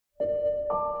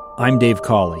I'm Dave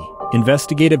Cawley,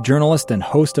 investigative journalist and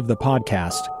host of the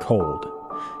podcast Cold.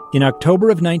 In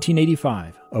October of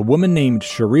 1985, a woman named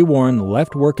Sheree Warren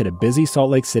left work at a busy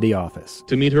Salt Lake City office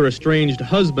to meet her estranged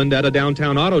husband at a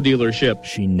downtown auto dealership.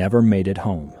 She never made it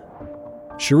home.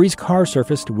 Sheree's car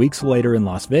surfaced weeks later in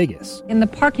Las Vegas. In the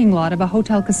parking lot of a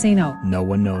hotel casino. No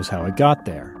one knows how it got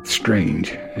there. Strange.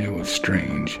 It was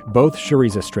strange. Both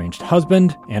Sheree's estranged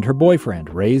husband and her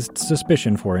boyfriend raised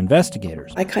suspicion for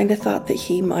investigators. I kind of thought that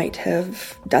he might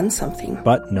have done something.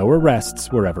 But no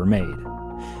arrests were ever made.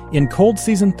 In Cold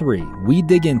Season 3, we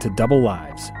dig into double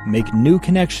lives, make new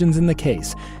connections in the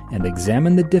case, and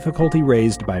examine the difficulty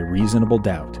raised by reasonable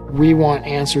doubt. We want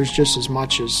answers just as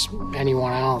much as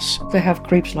anyone else. They have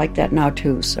creeps like that now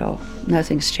too, so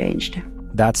nothing's changed.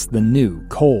 That's the new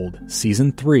Cold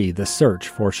Season 3, The Search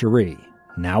for Sheree,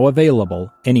 now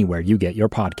available anywhere you get your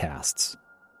podcasts.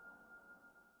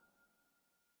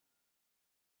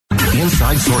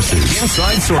 Inside Sources.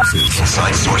 Inside Sources.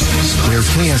 Inside Sources. Where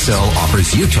KSL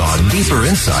offers Utah deeper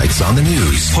insights on the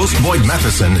news. Host Boyd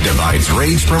Matheson divides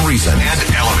rage from reason and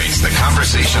elevates the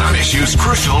conversation on issues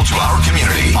crucial to our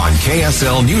community. On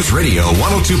KSL News Radio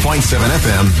 102.7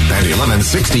 FM and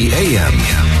 1160 AM.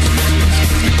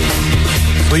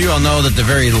 Well, you all know that the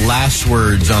very last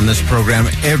words on this program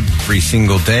every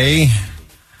single day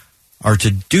are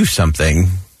to do something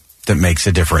that makes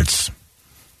a difference.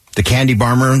 The candy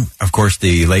barber, of course,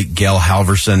 the late Gail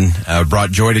Halvorson,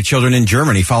 brought joy to children in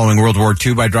Germany following World War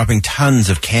II by dropping tons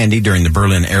of candy during the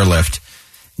Berlin airlift.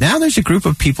 Now there's a group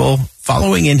of people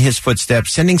following in his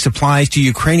footsteps, sending supplies to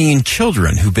Ukrainian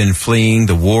children who've been fleeing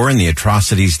the war and the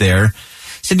atrocities there.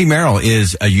 Cindy Merrill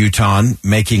is a Utahn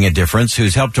making a difference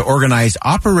who's helped to organize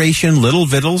Operation Little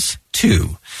Vittles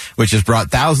 2, which has brought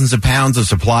thousands of pounds of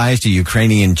supplies to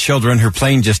Ukrainian children. Her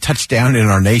plane just touched down in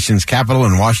our nation's capital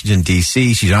in Washington,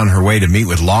 D.C. She's on her way to meet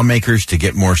with lawmakers to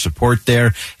get more support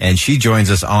there, and she joins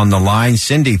us on the line.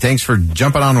 Cindy, thanks for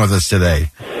jumping on with us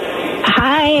today.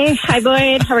 Hi,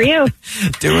 Boyd. How are you?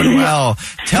 Doing well.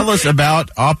 Tell us about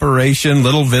Operation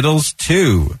Little Vittles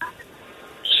 2.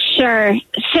 Sure.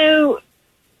 So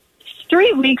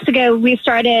 3 weeks ago, we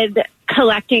started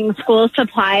collecting school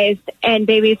supplies and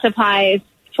baby supplies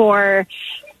for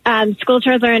school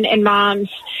children and moms.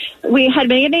 We had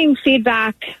been getting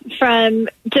feedback from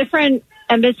different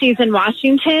embassies in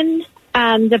Washington,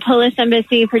 the Polish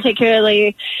embassy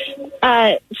particularly.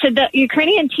 So the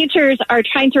Ukrainian teachers are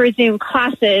trying to resume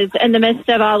classes in the midst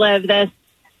of all of this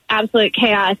absolute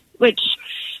chaos, which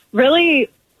really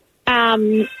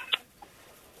kind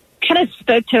of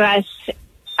spoke to us.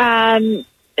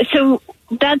 So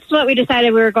that's what we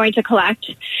decided we were going to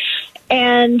collect.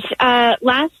 And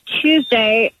last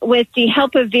Tuesday, with the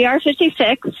help of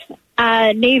VR-56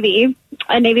 Navy,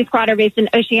 a Navy squadron based in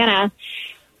Oceana,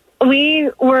 we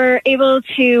were able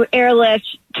to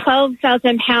airlift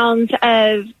 12,000 pounds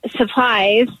of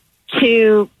supplies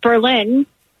to Berlin,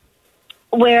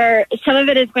 where some of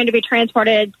it is going to be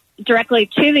transported directly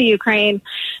to the Ukraine,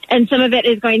 and some of it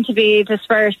is going to be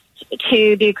dispersed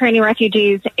to the Ukrainian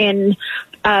refugees in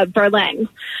Berlin.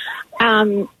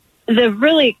 The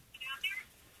really,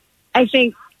 I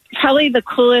think, probably the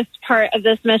coolest part of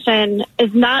this mission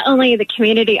is not only the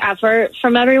community effort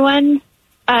from everyone,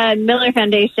 Miller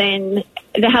Foundation,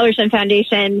 the Halvorson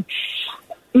Foundation,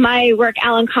 my work,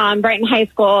 Alan Com, Brighton High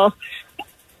School,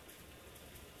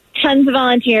 tons of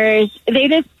volunteers. They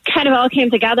just kind of all came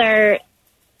together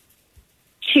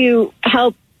to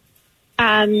help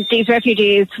these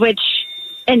refugees, which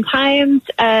in times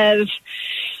of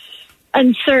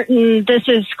uncertain, this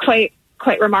is quite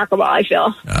remarkable, I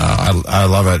feel. I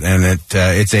love it. And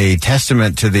it's a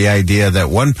testament to the idea that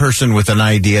one person with an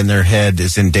idea in their head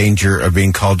is in danger of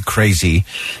being called crazy.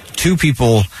 Two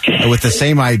people with the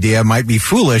same idea might be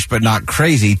foolish, but not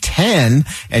crazy. 10,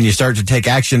 and you start to take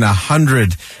action.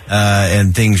 100,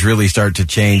 and things really start to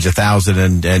change.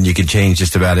 1,000, and you can change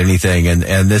just about anything.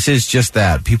 And this is just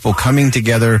that. People coming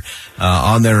together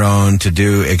on their own to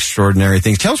do extraordinary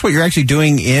things. Tell us what you're actually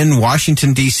doing in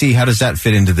Washington, D.C. How does that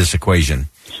fit into this equation?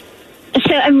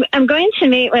 So I'm going to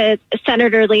meet with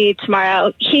Senator Lee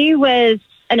tomorrow. He was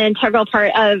an integral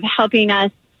part of helping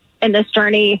us in this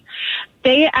journey.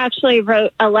 They actually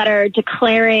wrote a letter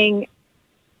declaring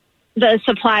the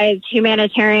supplies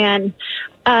humanitarian,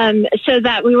 so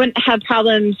that we wouldn't have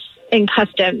problems in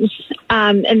customs,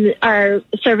 and our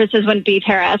services wouldn't be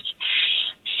tariffed.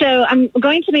 So I'm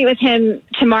going to meet with him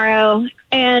tomorrow,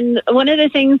 and one of the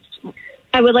things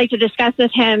I would like to discuss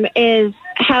with him is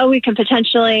how we can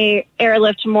potentially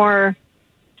airlift more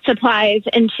supplies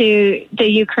into the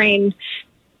Ukraine,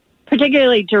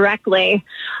 particularly directly,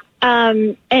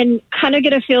 and kind of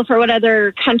get a feel for what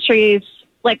other countries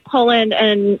like Poland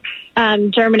and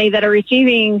Germany that are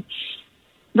receiving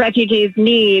refugees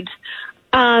need.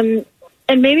 And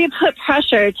maybe put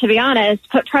pressure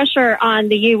on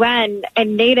the UN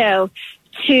and NATO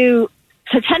to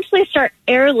potentially start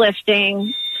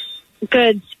airlifting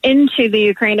goods into the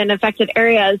Ukraine and affected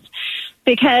areas,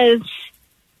 because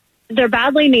they're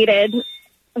badly needed.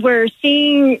 We're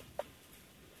seeing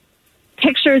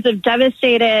pictures of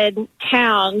devastated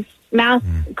towns, mass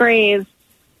graves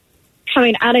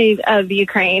coming out of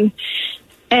Ukraine.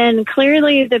 And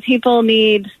clearly the people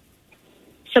need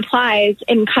supplies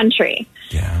in country.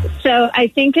 Yeah. So I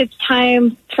think it's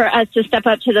time for us to step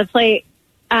up to the plate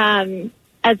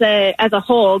as a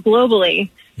whole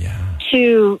globally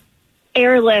to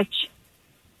airlift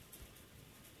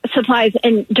supplies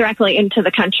directly into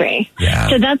the country. Yeah.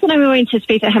 So that's what I'm going to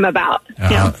speak to him about.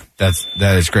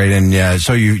 That is great. And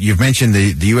so you've mentioned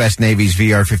the U.S. Navy's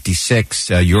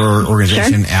VR-56, your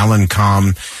organization,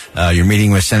 AlanCom. You're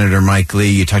meeting with Senator Mike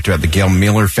Lee. You talked about the Gail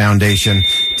Miller Foundation.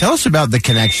 Tell us about the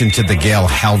connection to the Gail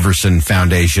Halvorson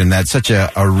Foundation. That's such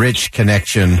a rich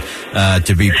connection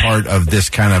to be part of this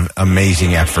kind of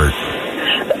amazing effort.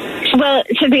 Well,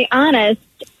 to be honest,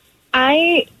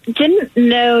 I didn't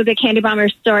know the Candy Bomber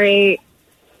story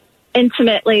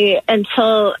intimately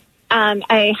until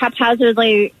I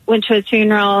haphazardly went to his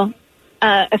funeral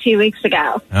a few weeks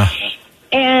ago.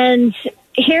 And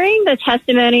hearing the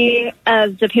testimony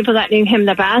of the people that knew him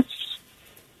the best,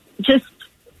 just,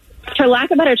 for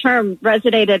lack of a better term,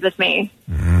 resonated with me.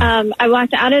 I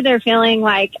walked out of there feeling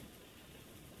like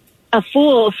a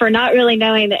fool for not really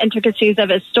knowing the intricacies of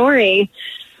his story.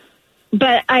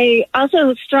 But I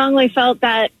also strongly felt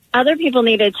that other people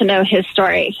needed to know his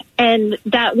story, and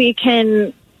that we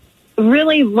can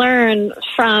really learn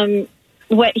from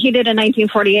what he did in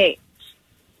 1948.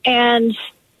 And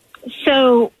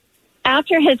so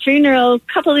after his funeral, a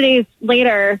couple of days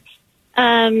later,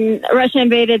 Russia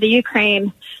invaded the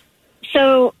Ukraine.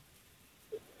 So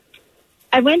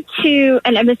I went to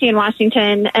an embassy in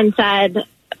Washington and said,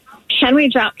 can we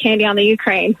drop candy on the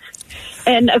Ukraine?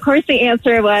 And, of course, the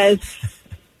answer was,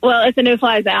 well, it's a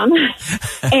no-fly zone.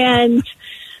 And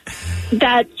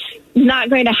that's not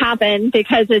going to happen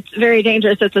because it's very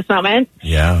dangerous at this moment.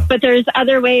 Yeah. But there's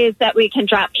other ways that we can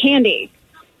drop candy.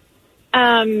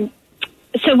 So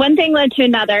one thing led to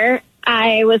another.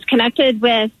 I was connected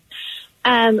with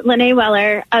Lene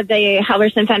Weller of the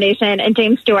Halvorson Foundation and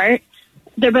James Stewart.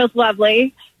 They're both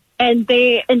lovely. And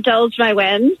they indulged my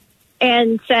whim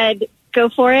and said, go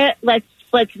for it. Let's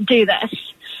do this.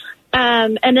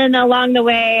 And then along the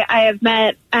way, I have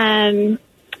met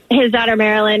his daughter,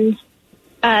 Marilyn,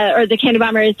 or the Candy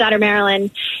Bomber's daughter, Marilyn,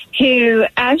 who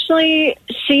actually,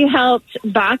 she helped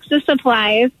box the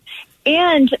supplies.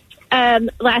 And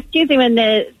last Tuesday when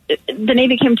the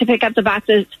Navy came to pick up the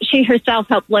boxes, she herself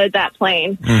helped load that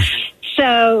plane.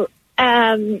 So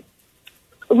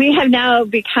we have now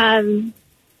become,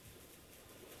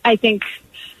 I think,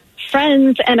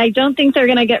 friends, and I don't think they're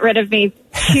going to get rid of me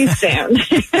too soon.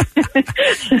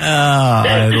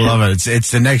 I love it.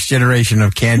 It's the next generation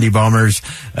of Candy Bombers,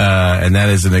 and that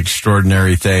is an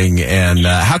extraordinary thing. And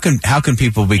how can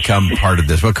people become part of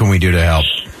this? What can we do to help?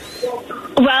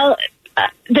 Well,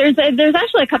 there's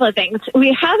actually a couple of things.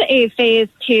 We have a phase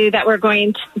 2 that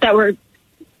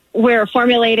we're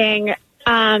formulating,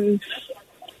 and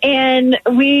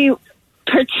we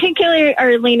particularly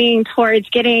are leaning towards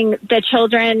getting the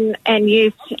children and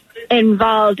youth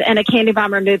involved in a Candy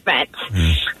Bomber movement.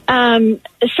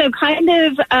 So kind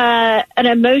of an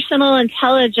emotional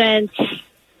intelligence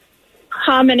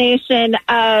combination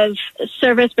of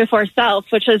service before self,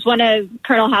 which was one of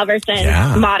Colonel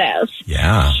Halvorson's mottos.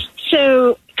 Yeah.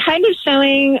 So kind of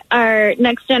showing our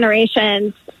next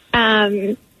generations,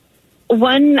 one,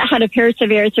 how to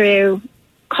persevere through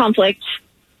conflict,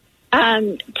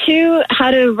 2,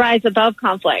 how to rise above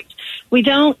conflict. We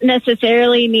don't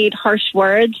necessarily need harsh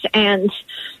words and,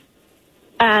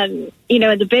 in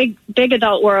the big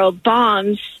adult world,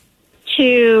 bombs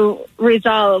to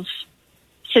resolve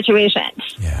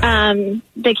situations. Yeah.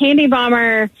 The Candy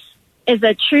Bomber is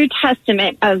a true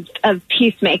testament of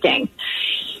peacemaking.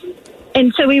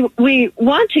 And so we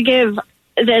want to give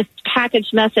this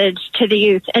packaged message to the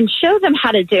youth and show them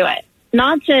how to do it.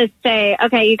 Not to say,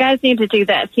 okay, you guys need to do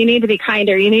this. You need to be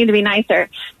kinder. You need to be nicer.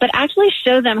 But actually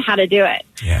show them how to do it.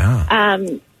 Yeah.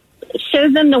 Show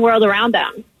them the world around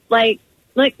them. Like,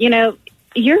 look,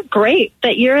 you're great,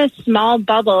 but you're a small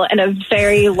bubble in a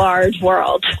very large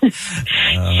world.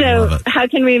 So how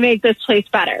can we make this place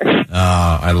better?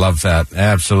 I love that.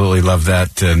 Absolutely love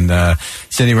that. And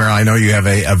Cindy Merrill, I know you have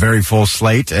a very full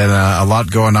slate and a lot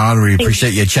going on. We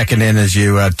appreciate you checking in as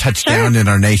you touch down in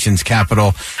our nation's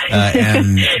capital.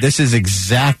 And this is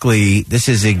exactly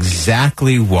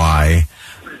why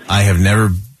I have never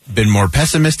been more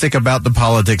pessimistic about the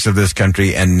politics of this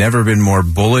country and never been more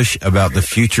bullish about the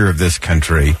future of this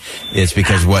country. It's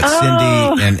because what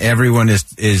Cindy and everyone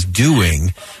is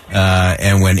doing,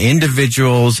 and when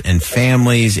individuals and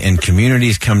families and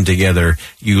communities come together,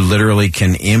 you literally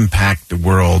can impact the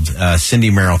world.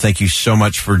 Cindy Merrill, thank you so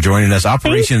much for joining us.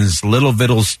 Operations Little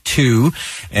Vittles 2,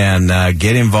 and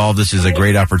get involved. This is a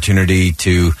great opportunity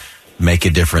to make a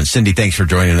difference. Cindy, thanks for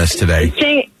joining us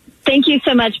today. Thank you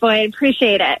so much, Boyd.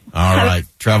 Appreciate it. All right.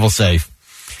 Travel safe.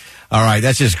 All right.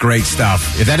 That's just great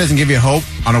stuff. If that doesn't give you hope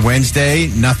on a Wednesday,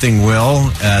 nothing will.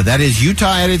 That is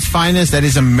Utah at its finest. That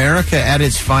is America at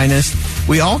its finest.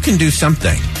 We all can do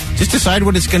something. Just decide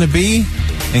what it's going to be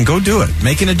and go do it.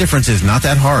 Making a difference is not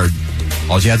that hard.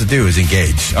 All you have to do is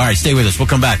engage. All right. Stay with us. We'll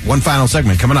come back. One final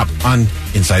segment coming up on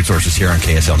Inside Sources here on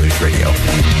KSL News Radio.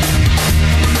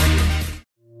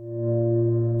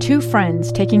 Two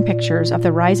friends taking pictures of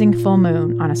the rising full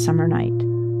moon on a summer night.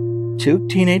 Two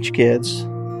teenage kids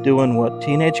doing what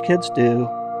teenage kids do.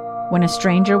 When a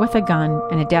stranger with a gun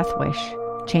and a death wish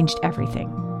changed everything.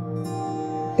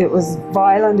 It was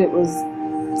violent, it was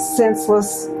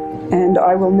senseless, and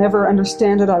I will never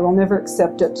understand it, I will never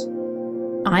accept it.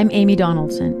 I'm Amy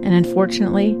Donaldson, and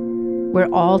unfortunately,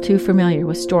 we're all too familiar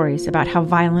with stories about how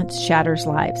violence shatters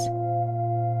lives.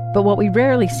 But what we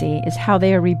rarely see is how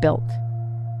they are rebuilt.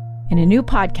 In a new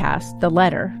podcast, The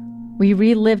Letter, we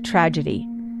relive tragedy,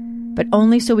 but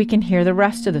only so we can hear the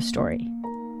rest of the story.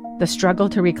 The struggle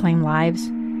to reclaim lives,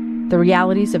 the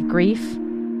realities of grief,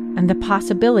 and the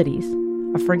possibilities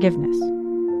of forgiveness.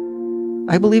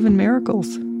 I believe in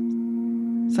miracles.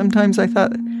 Sometimes I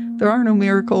thought, there are no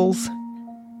miracles.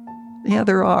 Yeah,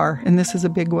 there are, and this is a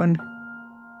big one.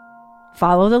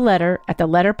 Follow The Letter at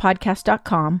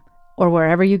theletterpodcast.com or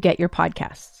wherever you get your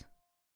podcasts.